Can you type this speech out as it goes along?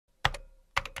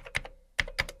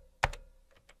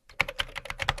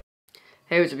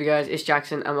Hey, what's up you guys, it's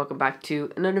Jackson and welcome back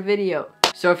to another video.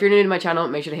 So if you're new to my channel,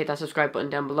 make sure to hit that subscribe button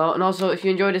down below. And also, if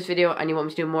you enjoyed this video and you want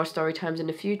me to do more story times in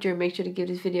the future, make sure to give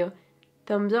this video a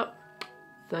thumbs up.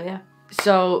 So yeah.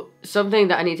 So something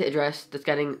that I need to address that's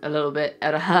getting a little bit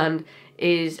out of hand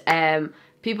is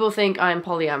people think I'm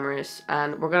polyamorous,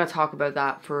 and we're going to talk about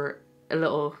that for a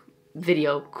little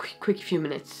video, quick few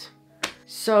minutes.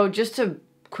 So just to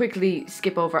quickly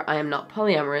skip over, I am not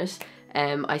polyamorous.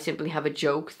 I simply have a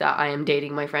joke that I am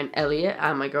dating my friend Elliot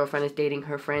and my girlfriend is dating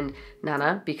her friend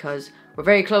Nana because we're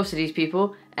very close to these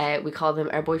people. We call them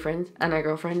our boyfriend and our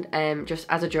girlfriend just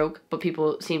as a joke, but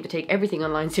people seem to take everything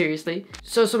online seriously.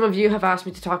 So some of you have asked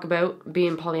me to talk about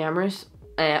being polyamorous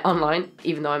online,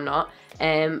 even though I'm not.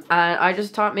 And I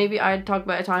just thought maybe I'd talk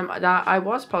about a time that I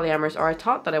was polyamorous, or I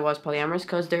thought that I was polyamorous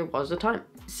because there was a time.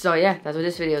 So yeah, that's what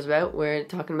this video is about. We're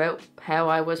talking about how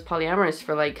I was polyamorous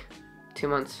for like 2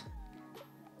 months.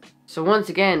 So once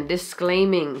again,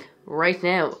 disclaiming right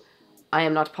now, I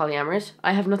am not polyamorous.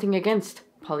 I have nothing against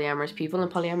polyamorous people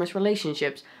and polyamorous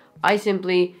relationships. I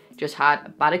simply just had a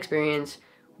bad experience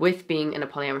with being in a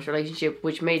polyamorous relationship,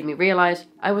 which made me realize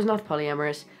I was not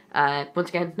polyamorous. Once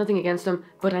again, nothing against them,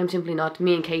 but I'm simply not.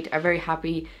 Me and Kate are very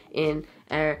happy in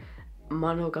our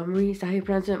monogamry. Is that how you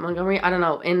pronounce it? Monogamry? I don't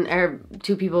know. In our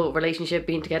two people relationship,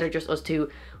 being together, just us two,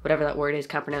 whatever that word is,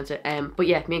 can't pronounce it. But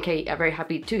yeah, me and Kate are very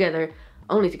happy together.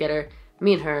 Only together,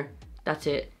 me and her, that's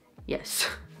it. Yes,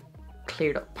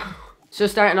 cleared up. So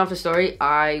starting off the story,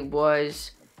 I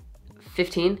was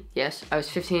 15, yes, I was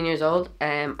 15 years old.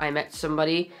 I met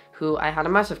somebody who I had a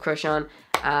massive crush on,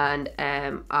 and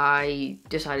I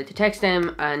decided to text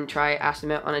them and try ask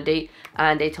them out on a date,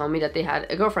 and they told me that they had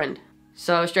a girlfriend.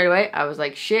 So straight away, I was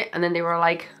like, shit, and then they were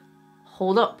like,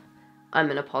 hold up,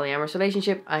 I'm in a polyamorous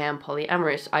relationship, I am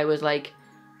polyamorous. I was like,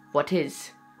 what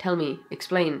is? Tell me,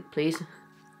 explain, please.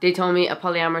 They told me a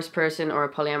polyamorous person or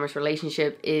a polyamorous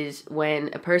relationship is when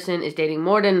a person is dating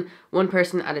more than one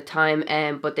person at a time,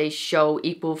 but they show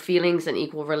equal feelings and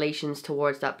equal relations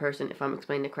towards that person, if I'm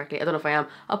explaining it correctly. I don't know if I am.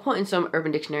 I'll put in some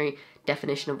Urban Dictionary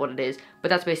definition of what it is, but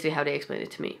that's basically how they explained it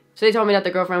to me. So they told me that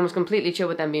the girlfriend was completely chill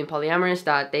with them being polyamorous,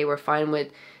 that they were fine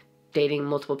with dating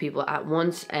multiple people at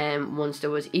once, once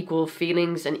there was equal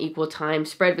feelings and equal time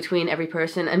spread between every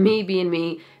person, and me,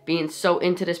 being so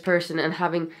into this person and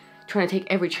trying to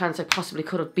take every chance I possibly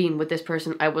could have been with this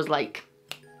person, I was like,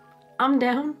 I'm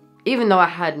down. Even though I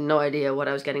had no idea what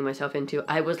I was getting myself into,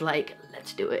 I was like,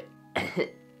 let's do it.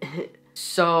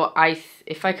 So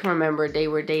if I can remember, they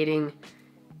were dating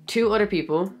 2 other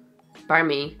people, bar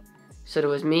me. So there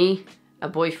was me, a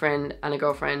boyfriend and a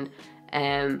girlfriend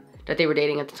that they were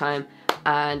dating at the time,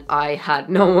 and I had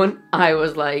no one. I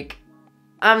was like,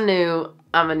 I'm new,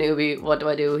 I'm a newbie, what do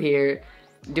I do here?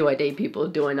 Do I date people?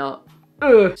 Do I not?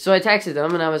 Ugh. So I texted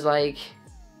them and I was like,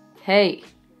 hey,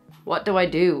 what do I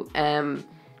do?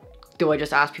 Do I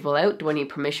just ask people out? Do I need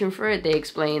permission for it? They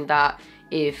explained that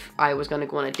if I was going to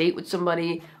go on a date with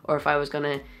somebody, or if I was going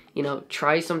to, you know,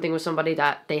 try something with somebody,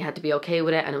 that they had to be okay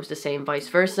with it, and it was the same vice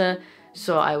versa.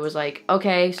 So I was like,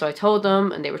 okay, so I told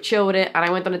them and they were chill with it, and I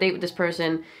went on a date with this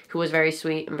person who was very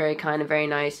sweet and very kind and very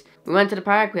nice. We went to the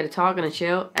park, we had a talk and a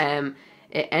chill.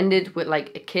 It ended with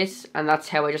like a kiss, and that's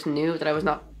how I just knew that I was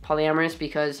not polyamorous,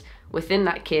 because within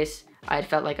that kiss I had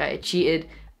felt like I had cheated.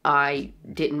 I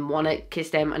didn't want to kiss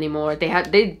them anymore.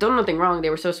 They'd done nothing wrong, they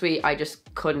were so sweet, I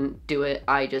just couldn't do it.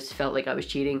 I just felt like I was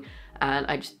cheating,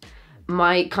 and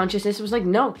my consciousness was like,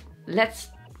 no, let's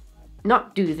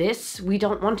not do this, we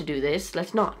don't want to do this,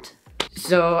 let's not.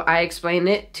 So I explained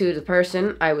it to the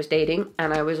person I was dating,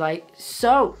 and I was like,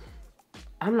 so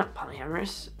I'm not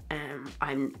polyamorous,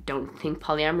 I don't think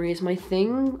polyamory is my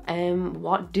thing,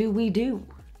 what do we do?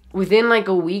 Within like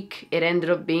a week, it ended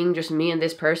up being just me and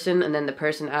this person, and then the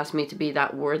person asked me to be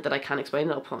that word that I can't explain,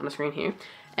 that I'll put on the screen here,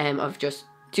 of just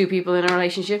 2 people in a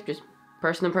relationship, just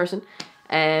person and person.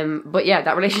 But yeah,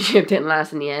 that relationship didn't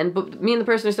last in the end, but me and the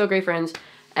person are still great friends.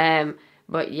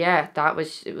 But yeah,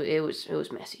 it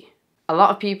was messy. A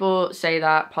lot of people say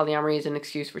that polyamory is an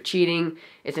excuse for cheating,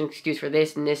 it's an excuse for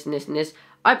this and this and this and this.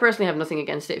 I personally have nothing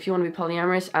against it. If you want to be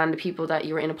polyamorous and the people that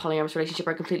you're in a polyamorous relationship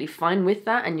are completely fine with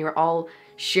that, and you're all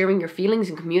sharing your feelings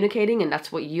and communicating, and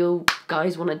that's what you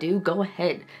guys want to do, go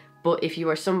ahead. But if you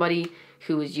are somebody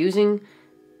who is using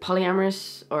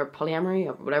polyamorous or polyamory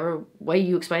or whatever way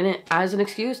you explain it as an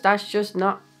excuse, that's just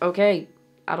not okay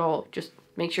at all. Just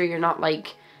make sure you're not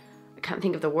like, I can't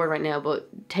think of the word right now, but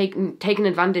taking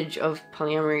advantage of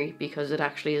polyamory, because it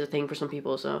actually is a thing for some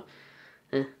people. So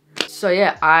so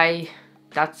yeah, I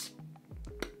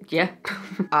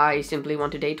simply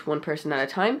want to date one person at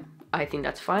a time. I think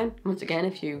that's fine. Once again,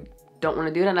 if you don't want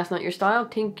to do that, that's not your style,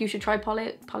 think you should try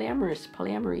polyamory.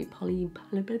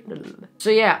 So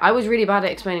yeah, I was really bad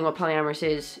at explaining what polyamorous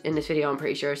is in this video, I'm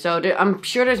pretty sure. So I'm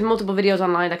sure there's multiple videos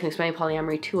online that can explain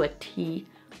polyamory to a T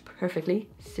perfectly.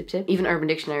 Sip sip. Even Urban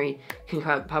Dictionary can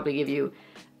probably give you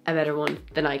a better one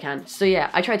than I can. So yeah,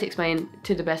 I tried to explain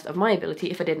to the best of my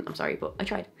ability. If I didn't, I'm sorry, but I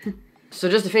tried. So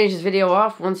just to finish this video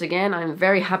off, once again, I'm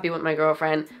very happy with my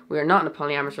girlfriend. We are not in a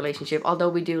polyamorous relationship, although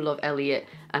we do love Elliot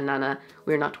and Nana.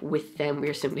 We're not with them,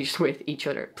 we're simply just with each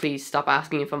other. Please stop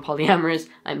asking if I'm polyamorous.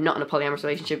 I'm not in a polyamorous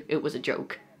relationship, it was a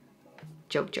joke.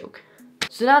 Joke.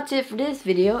 So that's it for this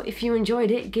video. If you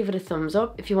enjoyed it, give it a thumbs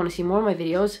up. If you want to see more of my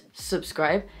videos,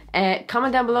 subscribe.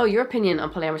 Comment down below your opinion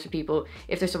on polyamorous people.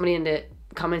 If there's somebody in the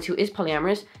comments who is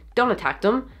polyamorous, don't attack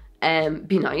them.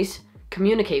 Be nice.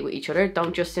 Communicate with each other.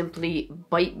 Don't just simply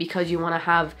bite because you want to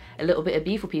have a little bit of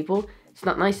beef with people. It's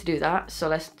not nice to do that, so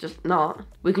let's just not.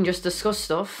 We can just discuss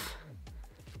stuff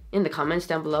in the comments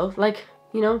down below, like,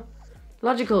 you know,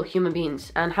 logical human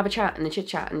beings, and have a chat and a chit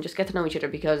chat and just get to know each other,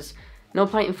 because no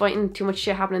point in fighting, too much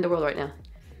shit happening in the world right now.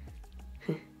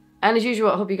 And as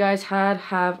usual, I hope you guys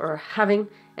are having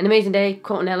an amazing day.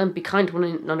 Quote Ellen, be kind to one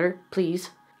another, please.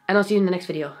 And I'll see you in the next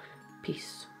video.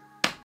 Peace.